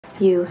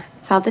you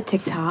saw the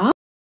TikTok.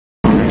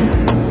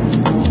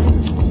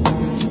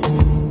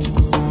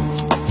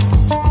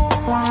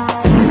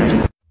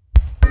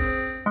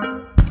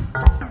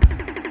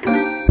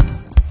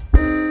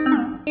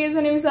 Hey,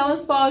 my name is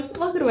Ellen Fox.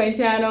 Welcome to my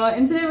channel,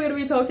 and today we're going to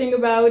be talking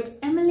about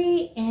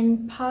Emily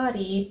and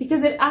Potty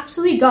because it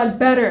actually got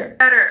better.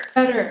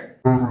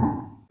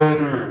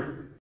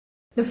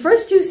 The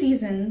first 2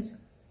 seasons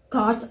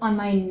got on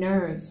my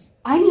nerves.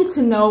 I need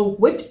to know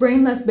which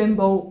brainless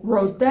bimbo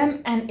wrote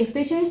them, and if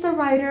they changed the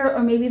writer,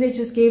 or maybe they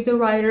just gave the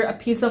writer a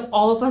piece of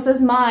all of us'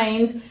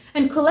 minds,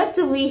 and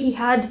collectively he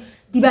had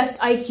the best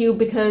IQ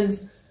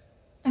because,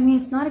 I mean,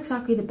 it's not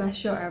exactly the best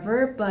show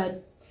ever,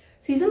 but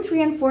Season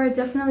 3 and 4 are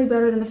definitely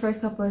better than the first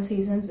couple of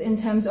seasons in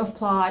terms of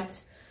plot.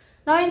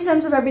 Not in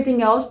terms of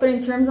everything else, but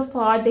in terms of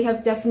plot, they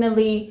have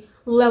definitely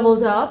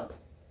leveled up.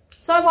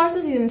 So I watched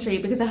the Season 3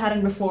 because I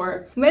hadn't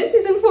before. When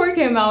Season 4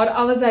 came out,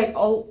 I was like,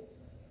 oh,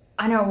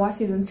 I never watched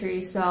Season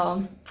 3.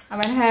 So I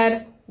went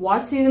ahead,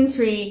 watched Season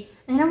 3,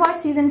 and then I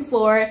watched Season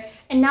 4.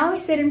 And now I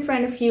sit in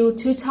front of you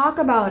to talk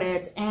about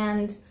it.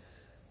 And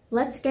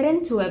let's get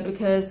into it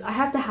because I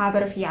have the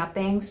habit of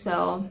yapping,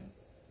 so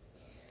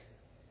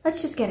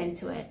let's just get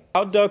into it.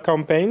 Outdoor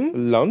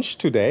campaign launched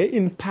today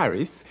in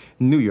Paris,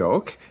 New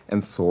York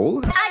and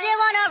Seoul.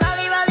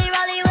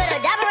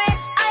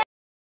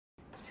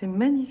 C'est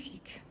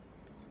magnifique.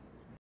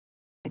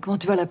 Et comment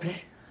tu vas l'appeler?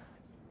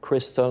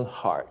 Crystal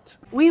Heart.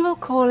 We will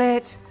call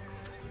it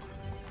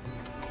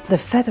the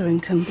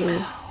Featherington Blue.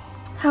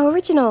 How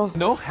original.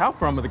 No help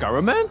from the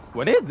government?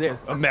 What is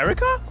this,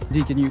 America?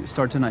 Dee, can you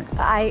start tonight?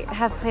 I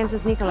have plans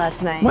with Nicola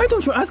tonight. Why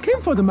don't you ask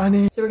him for the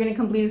money? So we're going to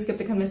completely skip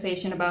the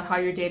conversation about how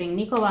you're dating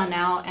Nicola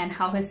now and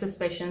how his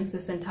suspicions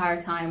this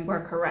entire time were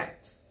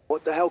correct.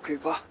 What the hell,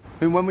 Cooper?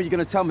 And when were you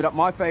going to tell me that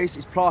my face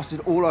is plastered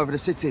all over the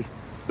city?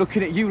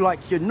 Looking at you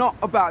like you're not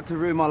about to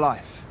ruin my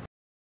life.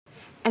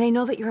 And I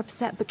know that you're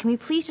upset, but can we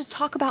please just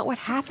talk about what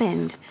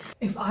happened?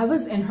 If I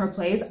was in her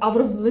place, I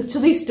would have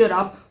literally stood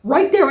up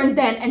right there and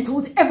then and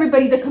told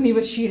everybody that Camille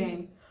was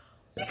cheating.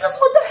 Because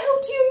what the hell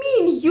do you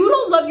mean? You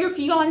don't love your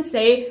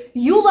fiancé,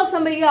 you love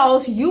somebody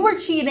else, you were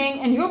cheating,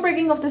 and you're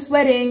breaking off this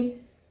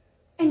wedding,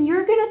 and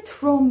you're gonna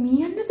throw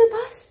me under the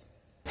bus?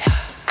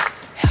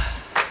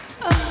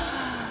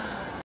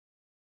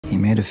 He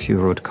made a few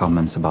rude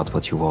comments about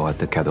what you wore at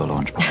the cadeau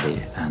launch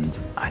party, and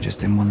I just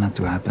didn't want that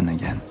to happen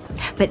again.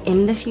 But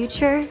in the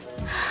future,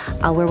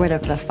 I'll wear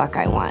whatever the fuck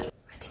I want.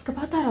 I think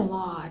about that a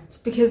lot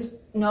because,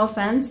 no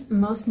offense,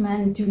 most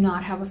men do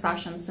not have a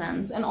fashion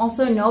sense. And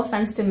also, no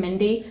offense to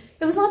Mindy,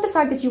 it was not the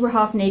fact that you were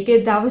half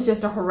naked, that was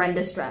just a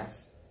horrendous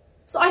dress.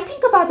 So I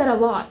think about that a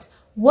lot.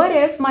 What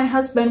if my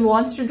husband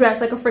wants to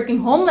dress like a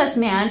freaking homeless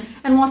man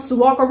and wants to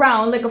walk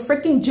around like a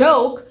freaking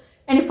joke?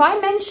 And if I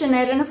mention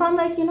it, and if I'm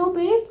like, you know,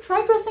 babe,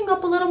 try dressing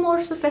up a little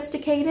more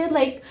sophisticated.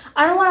 Like,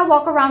 I don't want to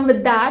walk around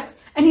with that.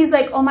 And he's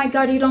like, oh my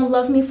God, you don't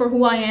love me for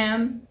who I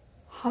am.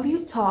 How do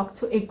you talk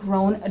to a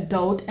grown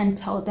adult and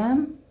tell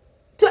them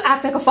to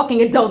act like a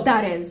fucking adult,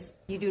 that is?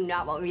 You do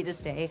not want me to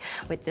stay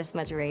with this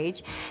much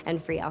rage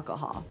and free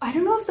alcohol. I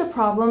don't know if the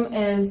problem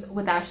is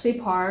with Ashley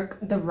Park,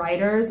 the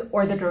writers,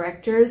 or the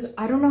directors.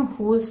 I don't know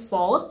whose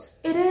fault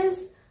it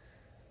is.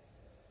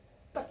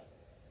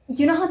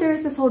 You know how there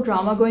is this whole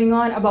drama going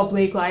on about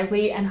Blake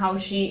Lively and how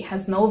she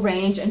has no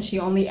range and she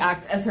only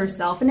acts as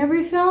herself in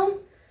every film?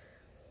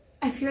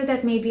 I fear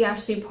that may be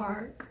Ashley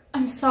Park.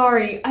 I'm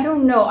sorry, I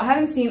don't know. I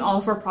haven't seen all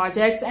of her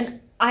projects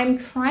and I'm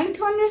trying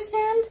to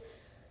understand,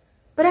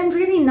 but I'm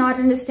really not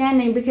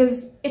understanding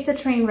because it's a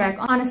train wreck.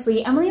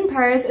 Honestly, Emily in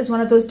Paris is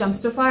one of those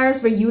dumpster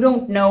fires where you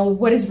don't know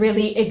what is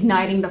really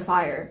igniting the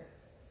fire.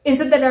 Is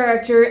it the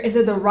director, is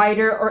it the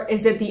writer, or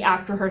is it the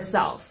actor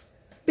herself?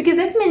 Because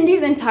if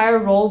Mindy's entire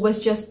role was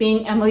just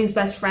being Emily's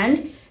best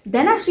friend,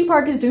 then Ashley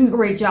Park is doing a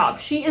great job.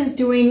 She is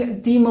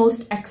doing the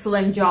most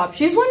excellent job.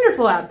 She's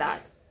wonderful at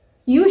that.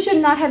 You should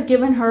not have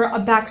given her a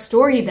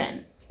backstory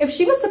then. If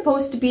she was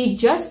supposed to be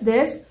just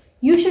this,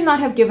 you should not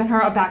have given her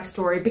a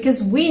backstory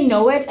because we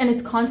know it and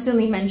it's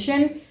constantly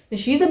mentioned that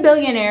she's a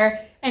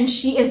billionaire and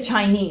she is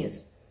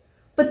Chinese.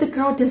 But the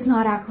girl does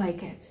not act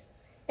like it.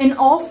 In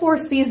all 4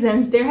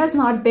 seasons, there has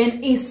not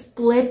been a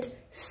split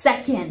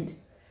second.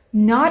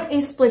 Not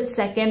a split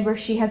second where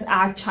she has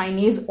acted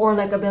Chinese or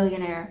like a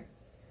billionaire.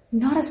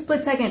 Not a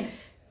split second.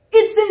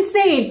 It's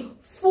insane.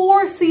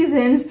 4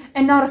 seasons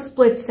and not a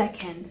split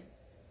second.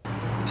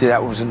 See,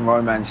 that wasn't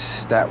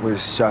romance, that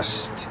was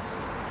just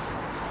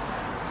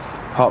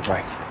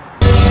heartbreak.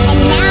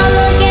 And now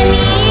look at me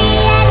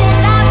and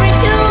this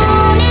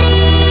opportunity.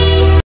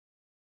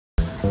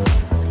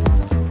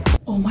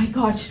 Oh my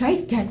God, should I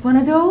get one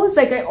of those?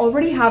 Like, I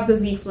already have the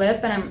Z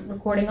Flip and I'm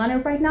recording on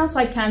it right now, so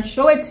I can't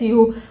show it to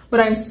you, but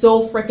I'm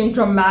so freaking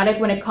dramatic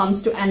when it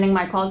comes to ending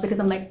my calls because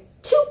I'm like,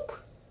 choop.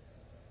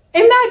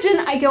 Imagine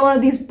I get one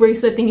of these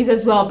bracelet thingies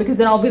as well because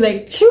then I'll be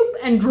like, choop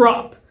and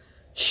drop.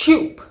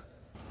 Choop.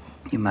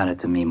 You matter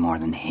to me more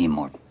than him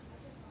or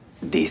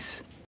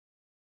this.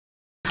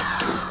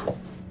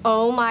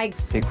 Oh my...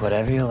 Pick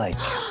whatever you like.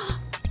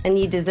 And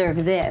you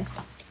deserve this.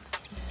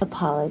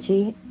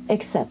 Apology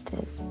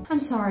accepted. I'm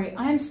sorry,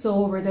 I am so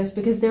over this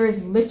because there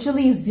is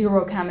literally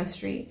zero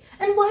chemistry.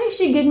 And why is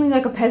she giggling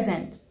like a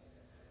peasant?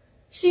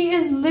 She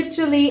is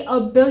literally a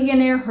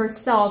billionaire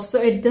herself,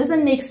 so it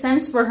doesn't make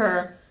sense for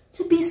her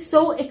to be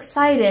so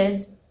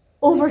excited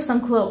over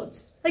some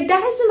clothes. Like,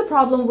 that has been the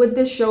problem with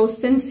this show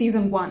since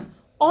season 1.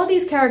 All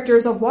these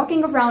characters are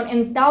walking around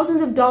in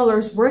thousands of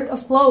dollars worth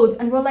of clothes,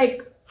 and we're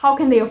like, how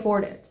can they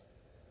afford it?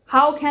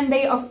 How can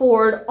they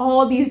afford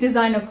all these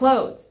designer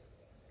clothes?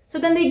 So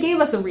then they gave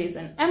us a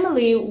reason.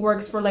 Emily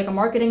works for like a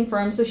marketing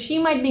firm, so she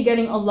might be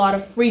getting a lot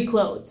of free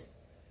clothes.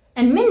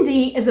 And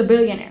Mindy is a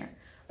billionaire.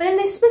 But then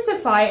they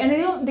specify,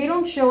 and they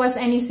don't show us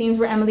any scenes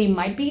where Emily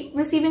might be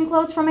receiving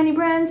clothes from any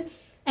brands,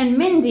 and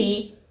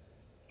Mindy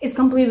is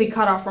completely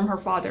cut off from her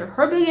father.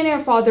 Her billionaire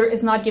father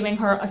is not giving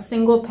her a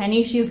single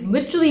penny. She's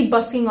literally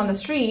busking on the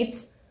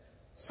streets.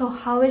 So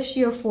how is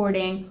she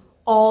affording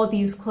all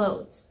these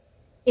clothes?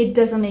 It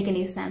doesn't make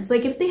any sense.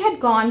 Like, if they had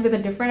gone with a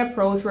different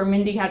approach where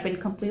Mindy had been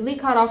completely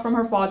cut off from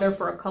her father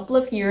for a couple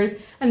of years,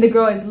 and the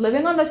girl is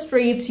living on the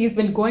streets, she's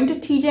been going to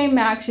TJ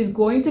Maxx, she's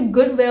going to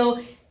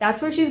Goodwill,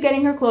 that's where she's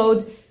getting her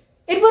clothes,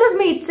 it would have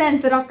made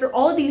sense that after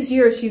all these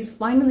years, she's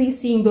finally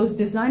seeing those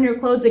designer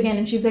clothes again,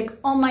 and she's like,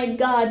 oh my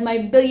god, my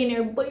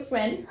billionaire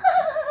boyfriend.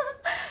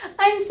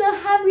 I'm so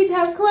happy to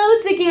have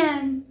clothes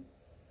again.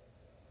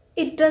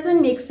 It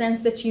doesn't make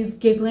sense that she's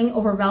giggling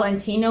over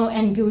Valentino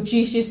and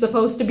Gucci. She's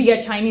supposed to be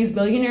a Chinese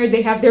billionaire.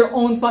 They have their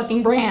own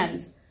fucking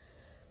brands.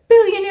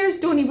 Billionaires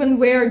don't even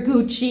wear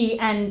Gucci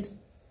and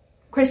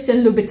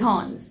Christian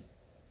Louboutins.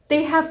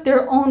 They have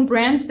their own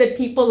brands that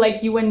people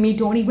like you and me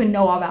don't even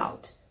know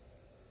about.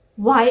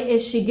 Why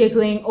is she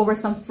giggling over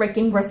some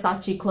freaking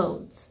Versace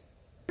clothes?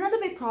 Another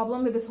big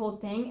problem with this whole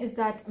thing is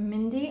that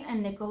Mindy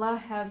and Nicola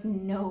have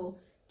no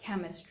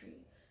chemistry.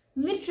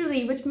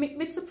 Literally,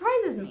 which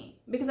surprises me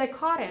because I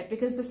caught it,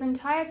 because this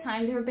entire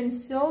time there have been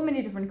so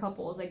many different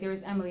couples. Like, there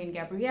was Emily and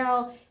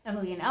Gabrielle,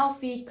 Emily and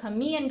Alfie,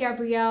 Camille and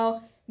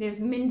Gabrielle, there's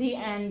Mindy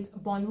and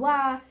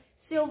Benoit,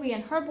 Sylvie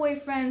and her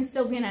boyfriend,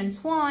 Sylvie and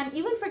Antoine.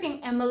 Even freaking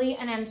Emily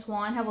and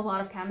Antoine have a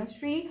lot of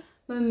chemistry,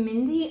 but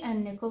Mindy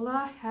and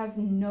Nicola have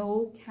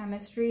no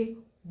chemistry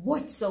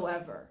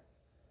whatsoever.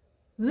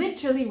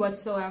 Literally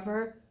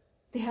whatsoever.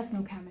 They have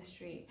no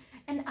chemistry.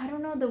 And I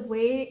don't know, the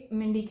way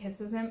Mindy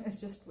kisses him is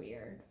just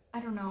weird. I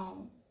don't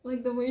know.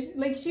 Like, the way,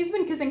 like, she's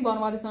been kissing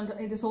Benoit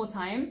this whole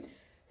time.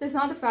 So it's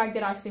not the fact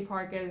that Ashley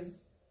Park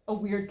is a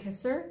weird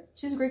kisser.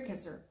 She's a great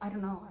kisser. I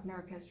don't know, I've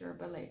never kissed her,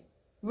 but like,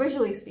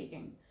 visually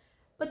speaking.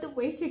 But the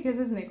way she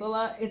kisses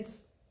Nicola,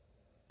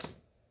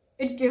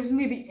 it gives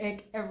me the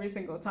ick every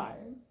single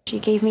time. She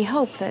gave me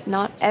hope that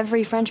not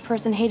every French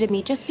person hated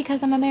me just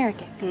because I'm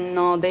American.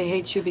 No, they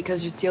hate you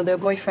because you steal their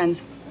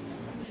boyfriends.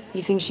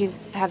 You think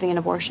she's having an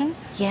abortion?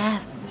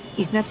 Yes,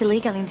 it's not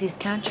illegal in this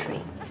country.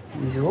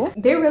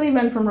 They really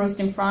went from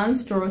roasting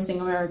France to roasting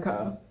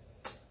America.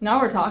 Now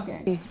we're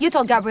talking. You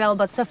told Gabrielle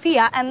about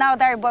Sophia, and now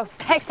they're both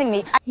texting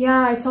me.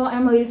 Yeah, it's all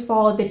Emily's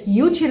fault that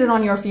you cheated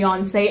on your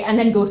fiance and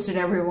then ghosted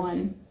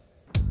everyone.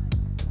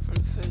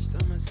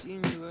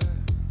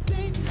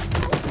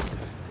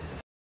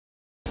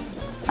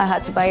 I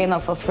had to buy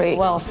enough for free.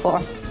 Well, 4.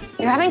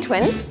 You're having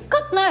twins?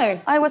 God, no.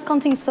 I was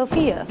counting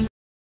Sophia.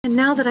 And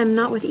now that I'm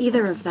not with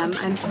either of them,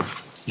 I'm...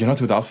 You're not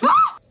with Alfie?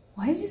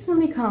 Why is he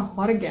suddenly kind of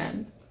hot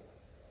again?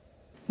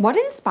 What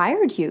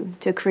inspired you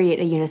to create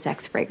a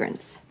unisex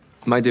fragrance?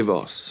 My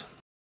divorce.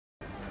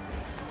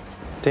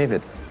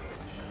 David.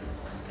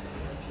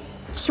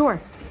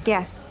 Sure,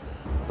 yes.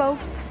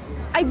 Both.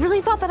 I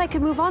really thought that I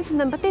could move on from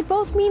them, but they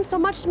both mean so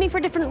much to me for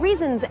different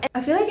reasons.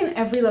 I feel like in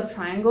every love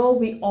triangle,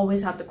 we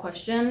always have the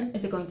question,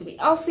 is it going to be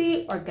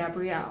Alfie or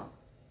Gabrielle?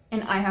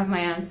 And I have my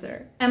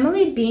answer.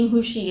 Emily, being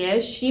who she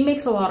is, she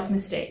makes a lot of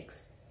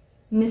mistakes.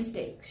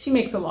 She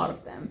makes a lot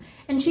of them.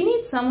 And she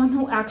needs someone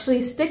who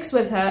actually sticks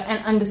with her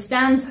and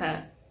understands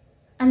her.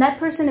 And that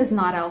person is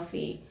not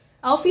Alfie.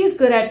 Alfie is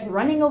good at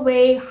running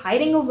away,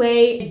 hiding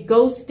away,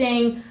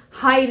 ghosting,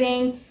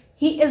 hiding.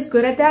 He is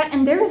good at that,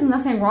 and there is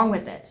nothing wrong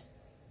with it.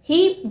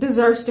 He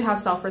deserves to have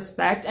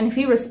self-respect, and if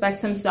he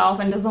respects himself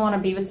and doesn't want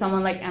to be with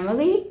someone like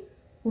Emily,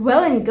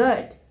 well and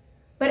good.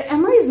 But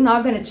Emily is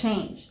not going to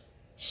change.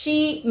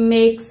 She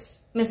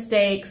makes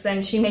mistakes,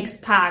 and she makes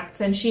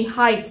pacts, and she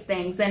hides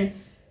things, and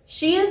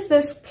she is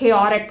this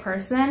chaotic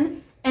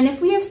person. And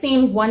if we have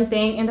seen one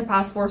thing in the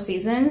past 4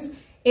 seasons,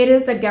 it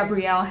is that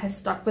Gabrielle has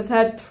stuck with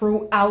her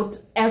throughout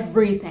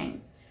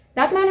everything.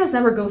 That man has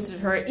never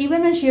ghosted her.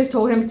 Even when she has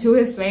told him to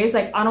his face,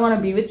 like, I don't want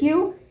to be with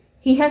you,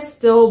 he has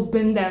still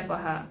been there for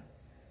her.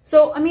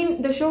 So, I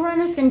mean, the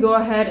showrunners can go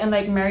ahead and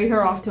like marry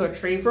her off to a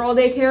tree for all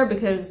they care,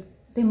 because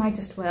they might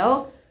just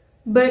will.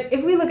 But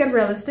if we look at it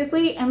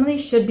realistically, Emily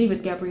should be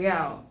with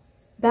Gabrielle.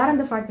 That and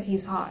the fact that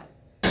he's hot.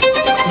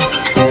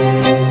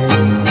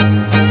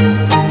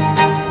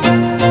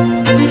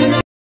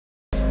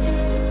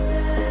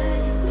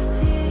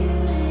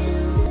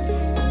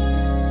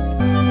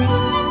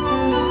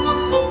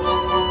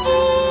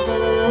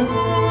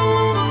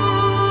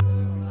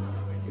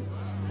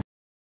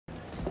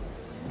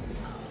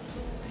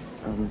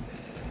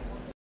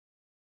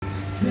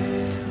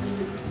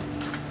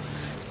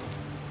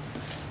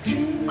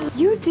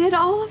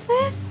 all of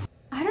this?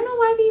 I don't know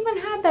why we even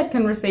had that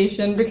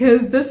conversation,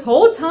 because this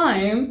whole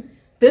time,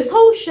 this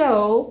whole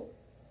show,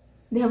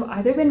 they have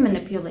either been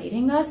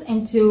manipulating us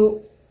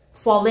into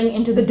falling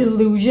into the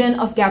delusion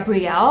of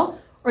Gabrielle,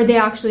 or they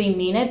actually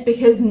mean it,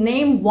 because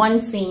name one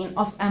scene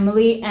of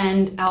Emily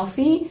and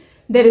Alfie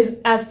that is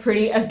as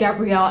pretty as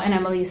Gabrielle and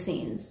Emily's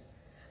scenes.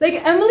 Like,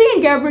 Emily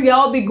and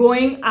Gabrielle be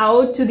going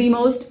out to the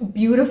most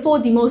beautiful,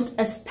 the most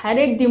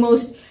aesthetic, the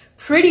most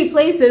pretty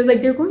places.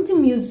 Like, they're going to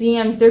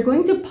museums, they're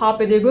going to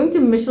Pop It, they're going to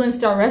Michelin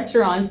star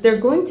restaurants,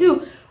 they're going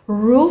to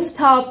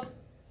rooftop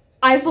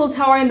Eiffel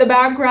Tower in the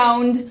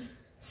background,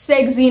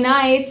 sexy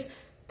nights.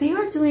 They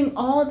are doing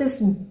all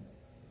this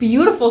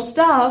beautiful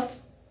stuff.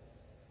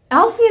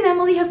 Alfie and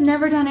Emily have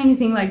never done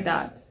anything like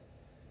that.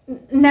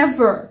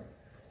 Never.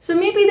 So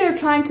maybe they're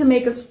trying to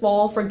make us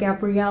fall for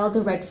Gabrielle,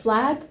 the red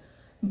flag,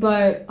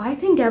 but I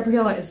think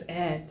Gabrielle is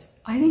it.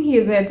 I think he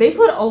is it. They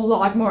put a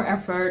lot more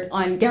effort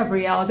on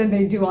Gabrielle than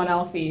they do on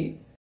Alfie.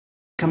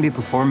 Can be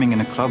performing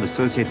in a club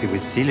associated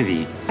with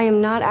Sylvie. I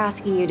am not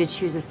asking you to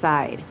choose a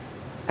side.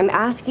 I'm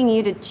asking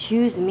you to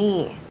choose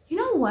me. You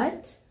know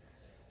what?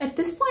 At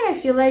this point, I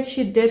feel like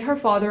she did her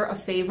father a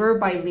favor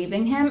by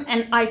leaving him,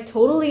 and I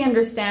totally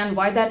understand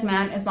why that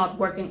man is not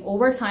working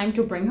overtime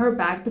to bring her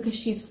back, because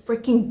she's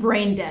freaking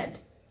brain dead.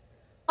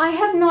 I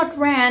have not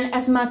ran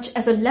as much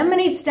as a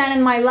lemonade stand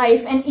in my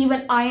life, and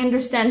even I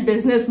understand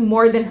business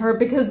more than her,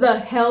 because the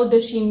hell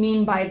does she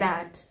mean by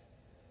that?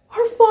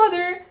 Her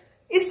father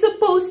is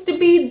supposed to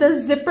be the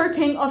zipper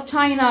king of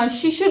China.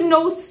 She should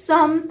know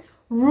some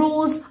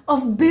rules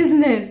of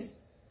business,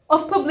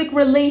 of public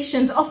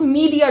relations, of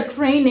media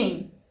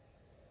training.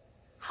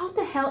 How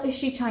the hell is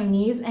she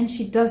Chinese and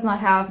she does not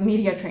have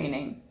media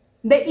training?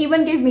 They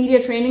even gave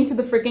media training to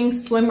the freaking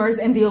swimmers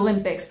in the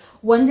Olympics.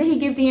 One day he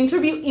gave the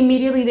interview,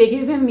 immediately they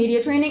gave him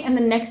media training, and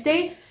the next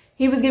day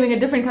he was giving a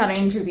different kind of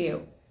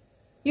interview.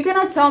 You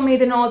cannot tell me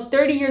that in all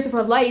 30 years of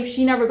her life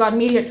she never got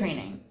media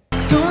training.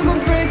 Don't go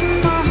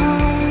breaking my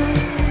heart.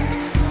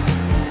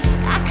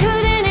 I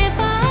couldn't if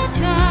I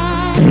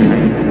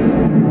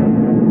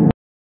tried.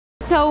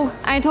 So,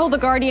 I told the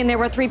Guardian there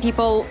were 3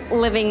 people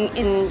living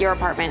in your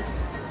apartment.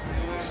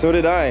 So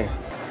did I.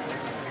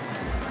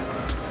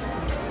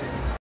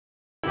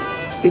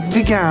 It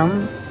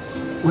began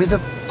with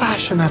a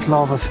passionate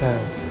love affair.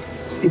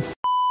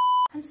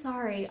 I'm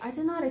sorry, I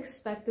did not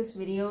expect this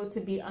video to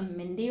be a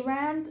Mindy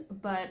rant,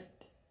 but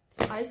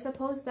I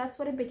suppose that's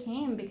what it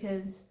became,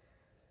 because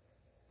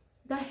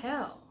the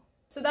hell.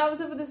 So that was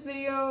it for this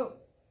video.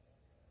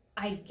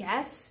 I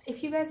guess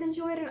if you guys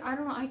enjoyed it, I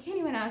don't know, I can't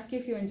even ask you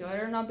if you enjoyed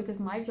it or not, because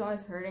my jaw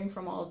is hurting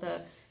from all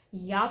the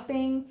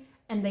yapping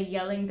and the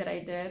yelling that I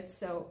did,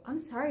 so I'm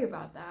sorry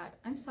about that.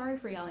 I'm sorry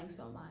for yelling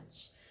so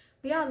much.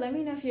 But yeah, let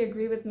me know if you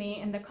agree with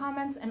me in the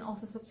comments, and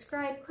also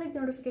subscribe, click the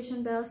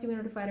notification bell so you'll be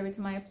notified every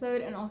time I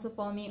upload, and also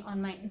follow me on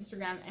my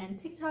Instagram and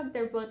TikTok.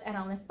 They're both at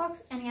Olive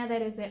Fox, and yeah,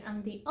 that is it.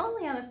 I'm the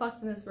only Olive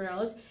Fox in this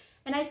world.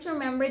 And I just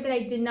remembered that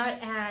I did not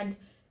add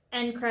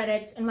end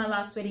credits in my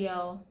last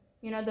video.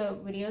 You know, the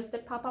videos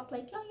that pop up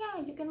like, oh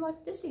yeah, you can watch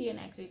this video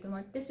next, or you can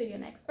watch this video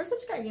next, or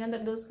subscribe, you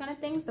know, those kind of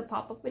things, the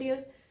pop-up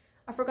videos.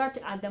 I forgot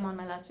to add them on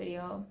my last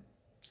video,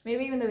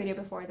 maybe even the video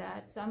before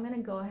that, so I'm gonna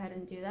go ahead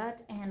and do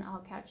that, and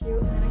I'll catch you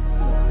in the next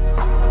video.